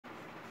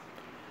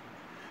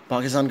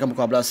पाकिस्तान का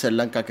मुकाबला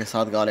श्रीलंका के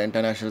साथ गाले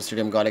इंटरनेशनल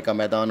स्टेडियम गाले का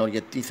मैदान और ये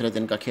तीसरे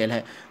दिन का खेल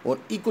है और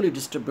इक्वली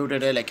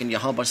डिस्ट्रीब्यूटेड है, लेकिन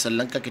यहाँ पर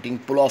श्रीलंका की टीम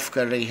पुल ऑफ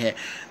कर रही है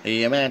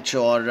ये मैच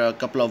और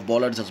कपल ऑफ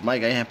बॉलर्स आजमाए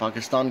गए हैं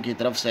पाकिस्तान की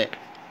तरफ से।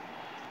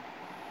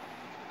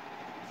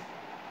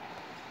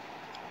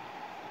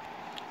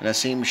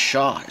 नसीम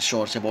शाह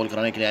शोर से बॉल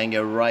कराने के लिए आएंगे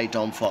राइट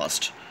आर्म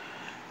फास्ट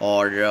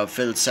और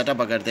फील्ड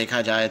सेटअप अगर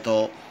देखा जाए तो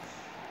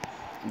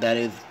that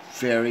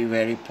is very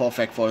very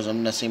perfect for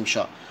Naseem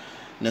Shah.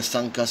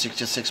 Nissanka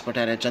 66 पर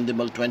ठहरे,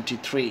 चंदीमल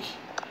 23।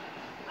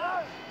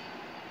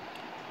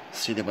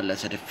 सीधे बल्ले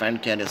से डिफेंड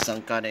किया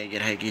निशंका ने, ये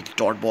रहेगी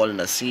dot ball.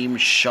 Naseem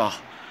Shah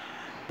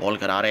ball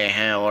करा रहे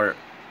हैं और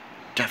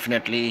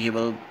definitely he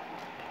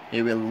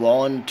will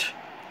want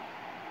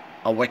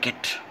a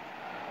wicket.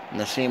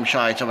 Naseem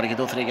Shah इस ओवर की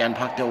दूसरी गेंद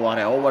भागते हुए आ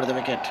रहे हैं ओवर द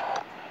विकेट।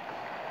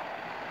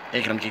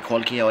 एक रन की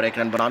खोल की है और एक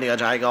रन बना लिया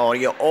जाएगा और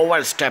ये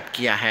ओवर स्टेप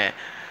किया है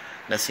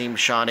नसीम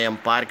शाह ने।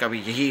 अंपायर का भी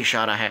यही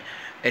इशारा है,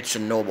 it's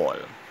no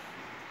ball.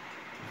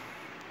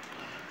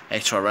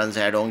 Extra run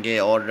add होंगे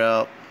और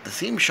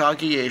नसीम शाह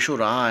की ये इशू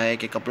रहा है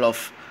कि कपल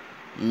ऑफ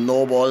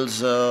नो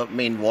बॉल्स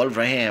में इन्वॉल्व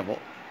रहे हैं, वो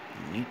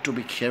need to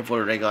be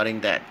careful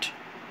regarding that.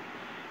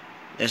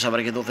 इस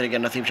ओवर की दूसरी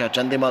गेंद नसीम शाह,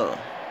 चंदीमल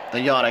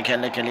तैयार है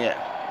खेलने के लिए।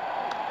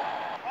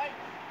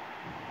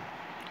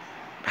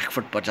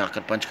 बैकफुट पर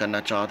जाकर पंच करना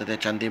चाहते थे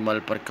चंदीमल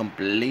पर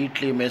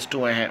कंप्लीटली मिस्ड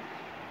हुए हैं।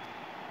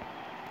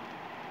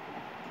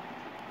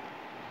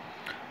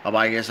 अब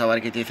आएगी इस ओवर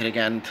की तीसरी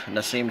गेंद,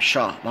 नसीम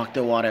शाह भागते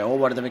हुए आ रहे हैं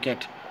ओवर द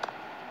विकेट।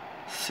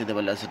 सीधे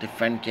बल्ले से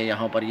डिफेंड किया,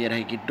 यहाँ पर ये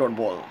रहेगी डॉट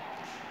बॉल।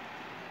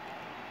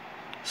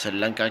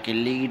 श्रीलंका की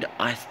लीड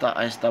आहिस्ता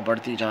आहिस्ता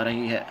बढ़ती जा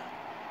रही है।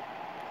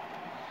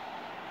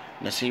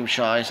 नसीम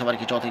शाह इस ओवर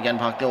की चौथी गेंद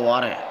भागते हुए आ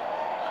रहे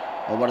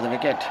हैं over the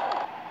wicket.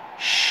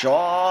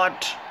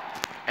 Shot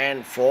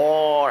and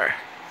 4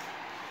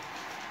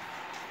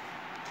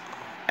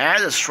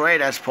 as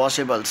straight as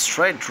possible,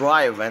 straight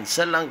drive and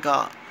Sri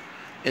Lanka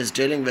is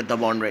dealing with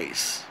the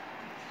boundaries।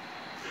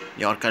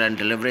 और करंट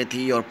डिलीवरी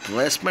थी और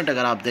प्लेसमेंट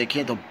अगर आप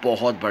देखें तो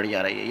बहुत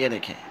बढ़िया रही है। ये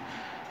देखें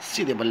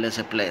सीधे बल्ले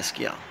से प्लेस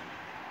किया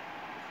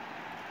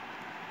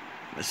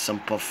with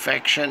some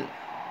perfection,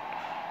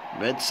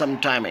 with some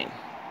timing।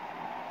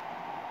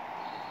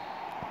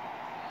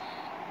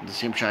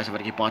 Naseem Shah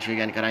over की पांचवी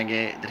गेंद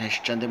कराएंगे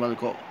दिनेश चंदीमल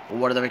को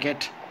over the wicket.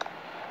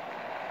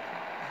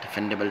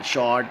 Defendable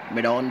shot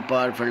mid on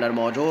पर, फील्डर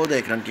मौजूद,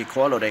 एक रन की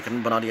खोल और एक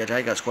रन बना लिया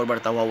जाएगा। स्कोर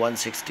बढ़ता हुआ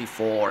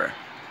 164।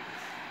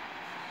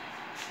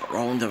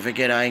 राउंड द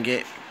विकेट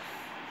आएंगे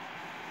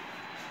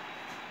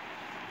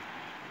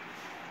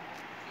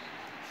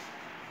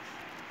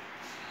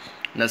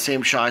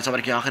नसीम शाह इस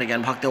ओवर की आखिरी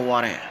गेंद भागते हुए आ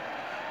रहे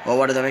हैं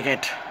over the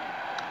wicket,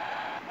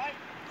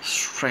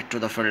 straight to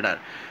the fielder.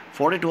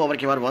 42 over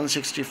के बाद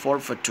 164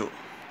 for 2।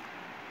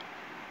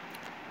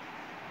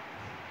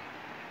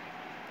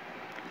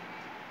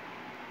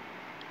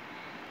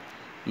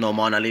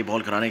 नोमान अली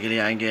बॉल कराने के लिए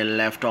आएंगे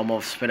लेफ्ट आर्म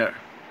ऑफ स्पिनर,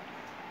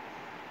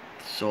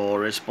 सो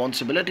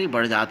रिस्पॉन्सिबिलिटी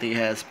बढ़ जाती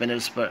है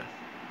स्पिनर्स पर।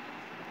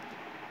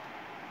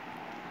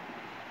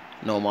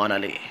 Noman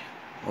Ali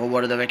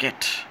over the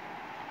wicket,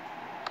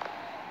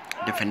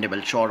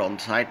 defendable shot on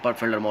side पर,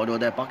 फील्डर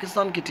मौजूद है।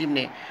 पाकिस्तान की टीम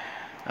ने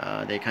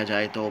देखा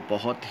जाए तो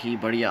बहुत ही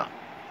बढ़िया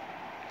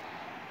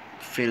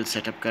फील्ड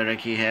सेटअप कर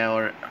रखी है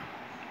और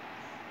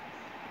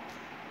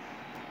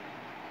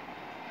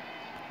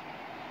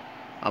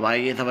अब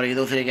आएगी ओवर की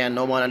दूसरी गेंद,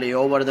 Noman Ali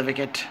over the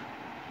wicket.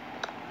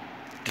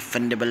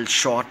 Defendable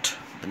shot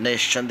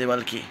Dinesh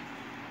Chandimal की।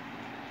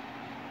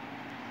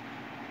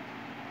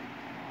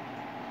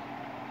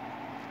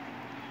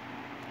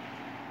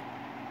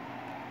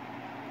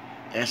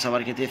 इस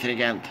ओवर की तीसरी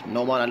गेंद,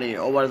 Noman Ali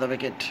over the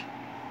wicket.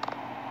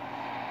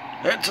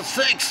 It's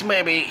a 6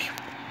 may be,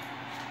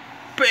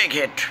 big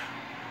hit.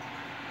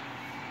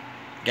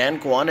 गेंद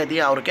को आने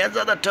दिया और गेंद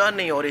ज़्यादा टर्न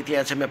नहीं हो रही थी,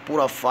 ऐसे में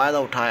पूरा फ़ायदा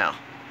उठाया।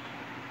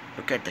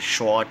 Look at the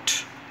shot,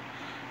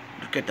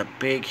 look at the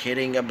big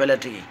hitting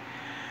ability.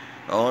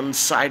 On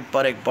side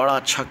पर एक बड़ा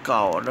छक्का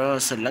और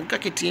श्रीलंका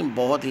की टीम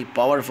बहुत ही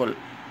पावरफुल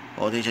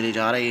होती चली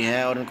जा रही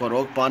है और उनको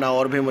रोक पाना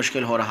और भी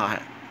मुश्किल हो रहा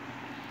है।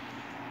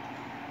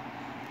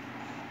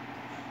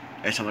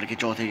 इस ओवर की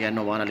चौथी गेंद,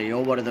 Noman Ali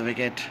over the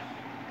wicket.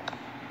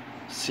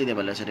 सीधे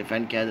बल्ले से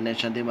डिफेंड किया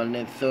दिनेश चंदीमल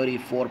ने,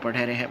 34 पर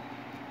ठहरे हैं।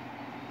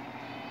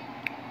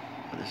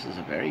 This is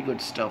a very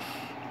good stuff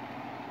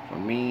for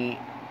me।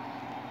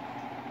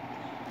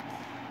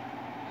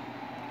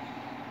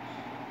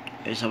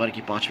 इस ओवर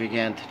की पांचवी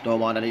गेंद,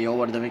 Noman Ali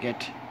over the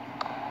wicket.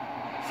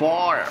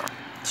 4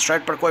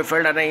 strike पर कोई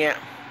फील्डर नहीं है,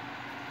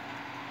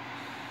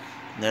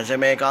 जैसे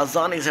में एक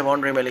आसानी से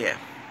बाउंड्री मिली है।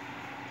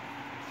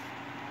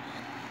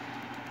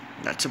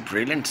 That's a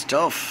brilliant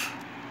stuff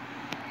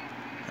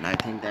and I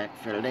think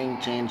that fielding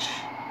change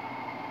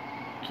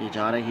की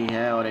जा रही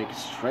है और एक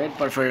स्ट्रेट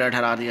पर फील्डर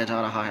ठहरा दिया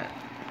जा रहा है।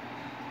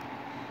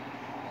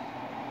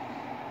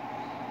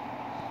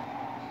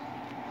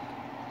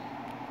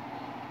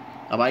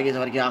 अब आएगी इस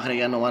ओवर की आखिरी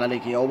गेंद, नोमान अली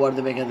की over the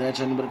wicket. Dinesh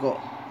Chandimal को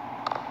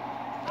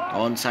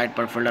ऑन साइड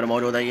पर फील्डर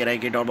मौजूद है, ये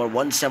रहेगी dot ball.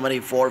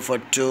 174 for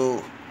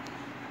 2।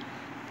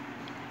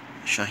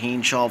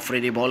 Shaheen Shah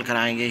Afridi ball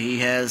कराएंगे. He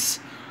has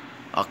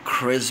a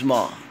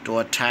charisma to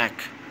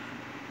attack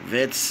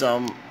with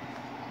some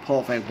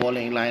perfect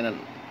bowling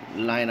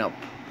lineup.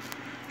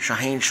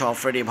 Shaheen Shah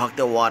Afridi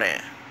भागते हुए आ रहे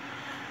हैं.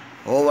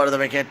 Over the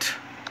wicket.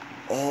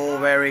 Oh,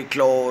 very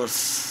close.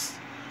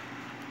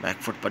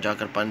 Back foot पर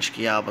जाकर पंच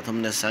किया प्रथम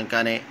ने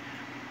संका ने.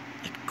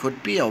 It could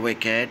be a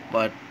wicket,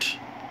 but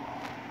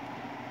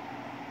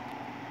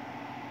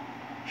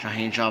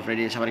Shaheen Shah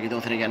Afridi इस ओवर की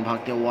दूसरी गेंद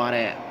भागते हुए आ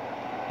रहे हैं.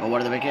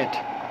 Over the wicket.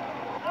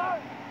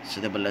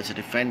 सीधे बल्ले से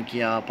डिफेंड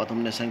किया प्रथम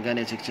ने संका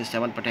ने.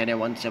 67 पर 10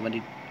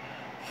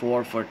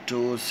 174 for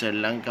 2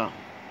 श्रीलंका.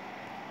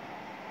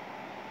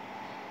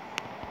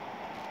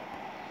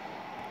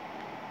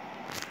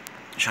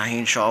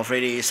 शाहीन शाह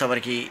अफरीदी इस ओवर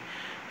की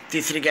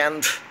तीसरी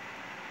गेंद.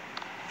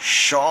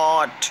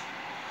 शॉट.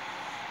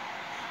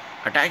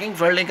 अटैकिंग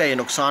फील्डिंग का ये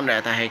नुकसान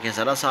रहता है कि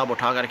ज़रा सा आप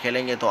उठाकर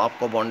खेलेंगे तो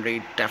आपको बाउंड्री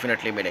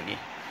डेफिनेटली मिलेगी,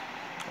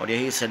 और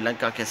यही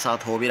श्रीलंका के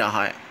साथ हो भी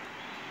रहा है.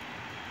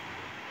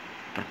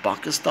 पर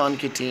पाकिस्तान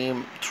की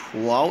टीम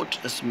थ्रू आउट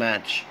इस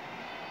मैच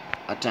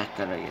अटैक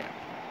कर रही है.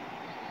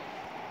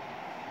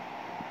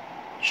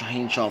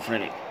 शाहीन शाह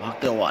अफरीदी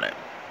भागते हुए आ रहे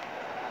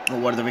हैं.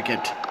 Over the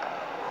wicket.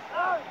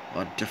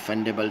 और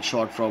डिफेंडेबल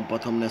शॉट फ्रॉम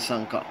प्रथम ने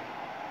संका.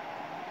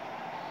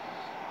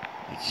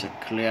 It's a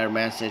clear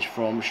message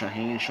from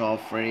Shaheen Shah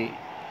Afreedi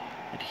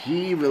that he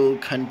will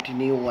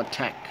continue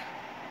attack.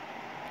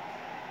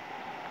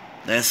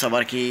 इस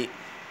ओवर की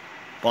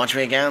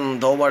पांचवी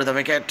गेंद. Over the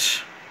wicket.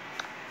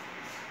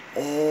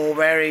 Oh,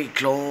 very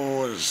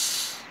close.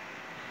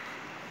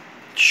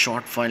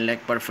 Short fine leg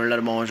पर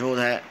फील्डर मौजूद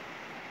है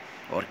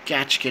और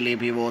कैच के लिए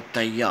भी वो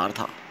तैयार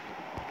था.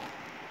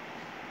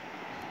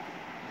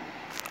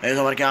 इस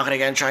ओवर के आखिरी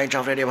गेंद. शाहीन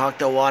शाह अफरीदी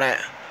भागते हुए आ रहे हैं.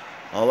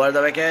 Over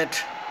the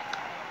wicket.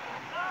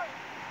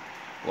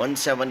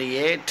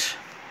 178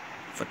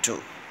 for 2.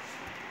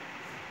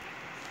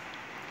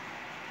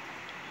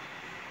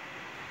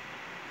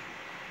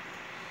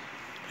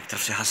 एक तरफ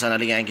से हसन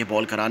अली आएंगे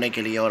बॉल कराने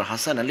के लिए, और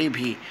हसन अली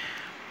भी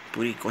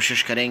पूरी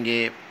कोशिश करेंगे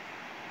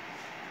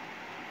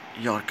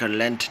यॉर्कर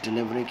लेंथ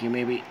डिलीवरी की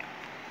में भी.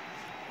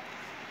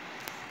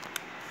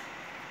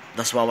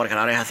 10वां ओवर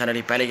करा रहे हैं हसन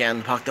अली. पहली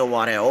गेंद भागते हुए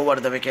आ रहे हैं. Over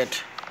the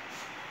wicket.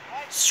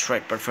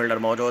 स्ट्राइक पर फील्डर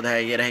मौजूद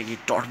है. ये रहेगी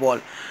डॉट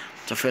बॉल.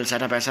 तो फील्ड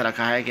सेटअप ऐसा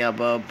रखा है कि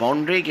अब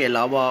बाउंड्री के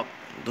अलावा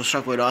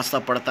दूसरा कोई रास्ता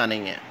पड़ता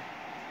नहीं है.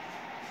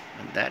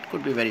 That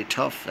could be very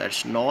tough.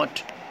 That's not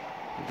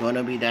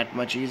gonna be that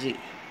much easy.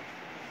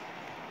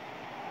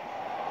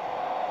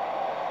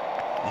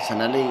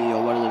 Hasan Ali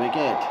over the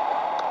wicket.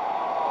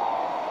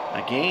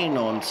 Again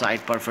on side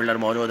पर फील्डर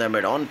मौजूद है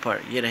मिड ऑन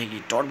पर. ये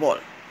रहेगी dot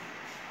ball.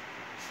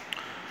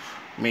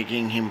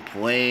 Making him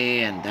play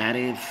and that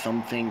is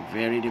something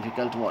very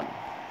difficult one.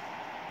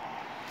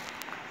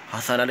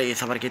 Hasan Ali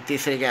इस over की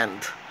तीसरी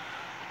गेंद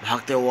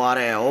भागते हुए आ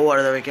रहे हैं.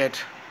 Over the wicket.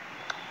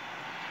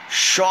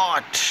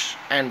 Shot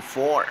and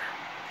 4.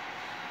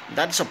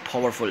 That's a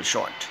powerful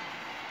shot.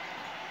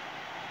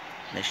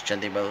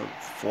 निश्चिंत बल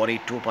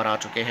 42 पर आ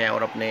चुके हैं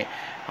और अपने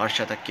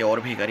अर्धशतक के और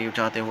भी करीब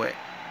जाते हुए.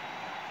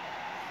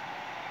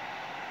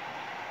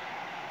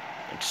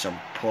 It's a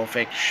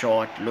perfect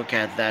shot. Look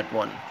at that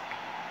one.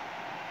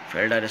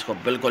 Fielder इसको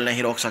बिल्कुल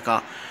नहीं रोक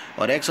सका,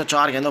 और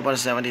 104 गेंदों पर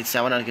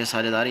 77 रन की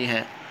साझेदारी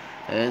है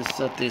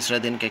इस तीसरे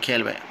दिन के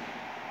खेल में.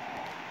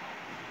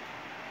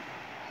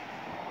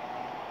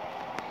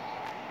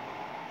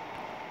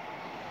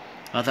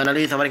 हसन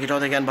अली इस ओवर की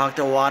चौथी गेंद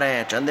भागते हुए आ रहे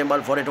हैं.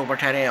 चंदीमल 42 पर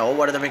ठहरे हैं.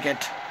 Over the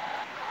wicket.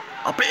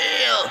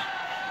 Appeal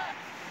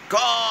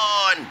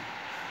gone.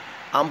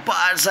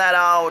 Umpire set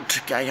out.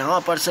 क्या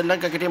यहाँ पर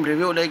श्रीलंका की टीम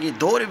रिव्यू लेगी?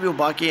 2 रिव्यू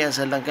बाकी हैं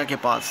श्रीलंका के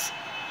पास.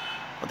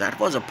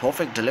 That was a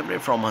perfect delivery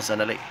from Hasan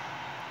Ali.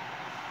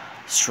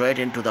 Straight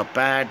into the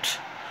pad.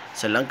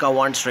 Sri Lanka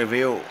wants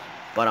review,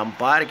 पर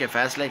अंपायर के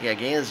फैसले के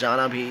अगेंस्ट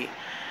जाना भी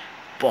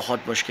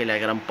बहुत मुश्किल है.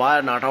 अगर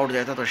अंपायर नॉट आउट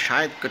देता तो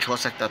शायद कुछ हो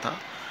सकता था,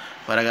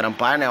 पर अगर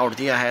अंपायर ने आउट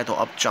दिया है तो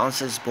अब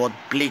चांसेस बहुत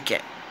ब्लीक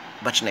है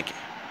बचने के.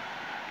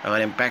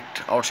 अगर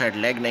इम्पैक्ट आउटसाइड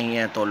लेग नहीं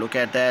है तो look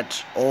at that.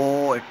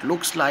 O, it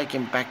looks like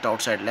impact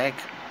outside leg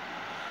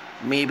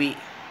may be,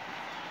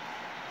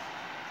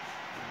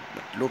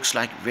 but looks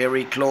like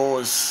very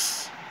close.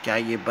 क्या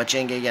ये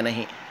बचेंगे या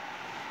नहीं?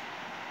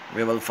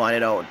 We will find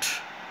it out.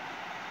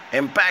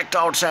 Impact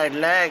outside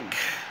leg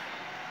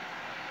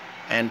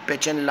and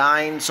pitch in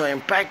line. So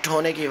impact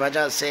होने की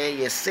वजह से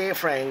ये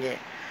सेफ रहेंगे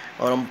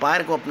और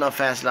अंपायर को अपना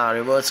फैसला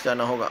रिवर्स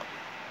करना होगा.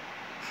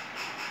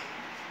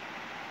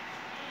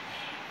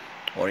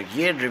 और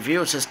ये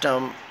रिव्यू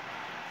सिस्टम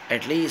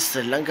एटलीस्ट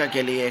श्रीलंका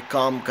के लिए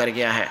काम कर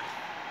गया है.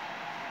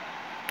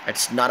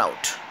 It's not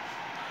out.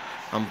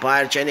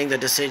 Umpire changing the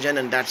decision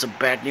and that's a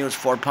bad news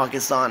for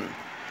Pakistan.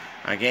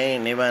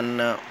 Again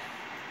even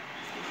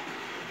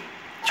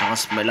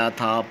chance मिला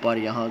था पर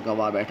यहाँ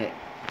गवा बैठे.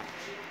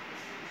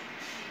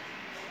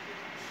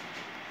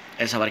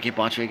 इस ओवर की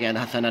 5वीं गेंद.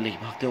 हसन अली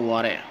भागते हुए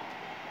आ रहे हैं.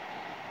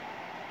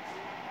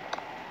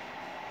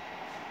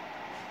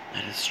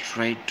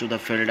 Straight to the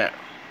fielder.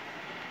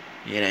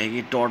 ये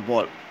रहेगी डॉट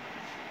बॉल.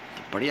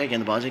 तो बढ़िया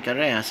गेंदबाजी कर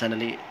रहे हैं हसन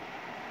अली.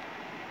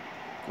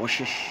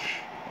 कोशिश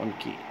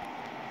उनकी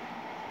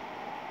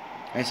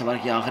इस ओवर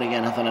की आखिरी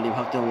गेंद हसन अली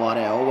भागते हुए आ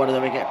रहे हैं ओवर द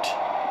विकेट।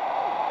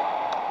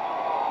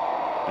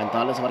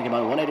 45 ओवर के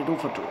बाद 182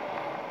 फॉर 2।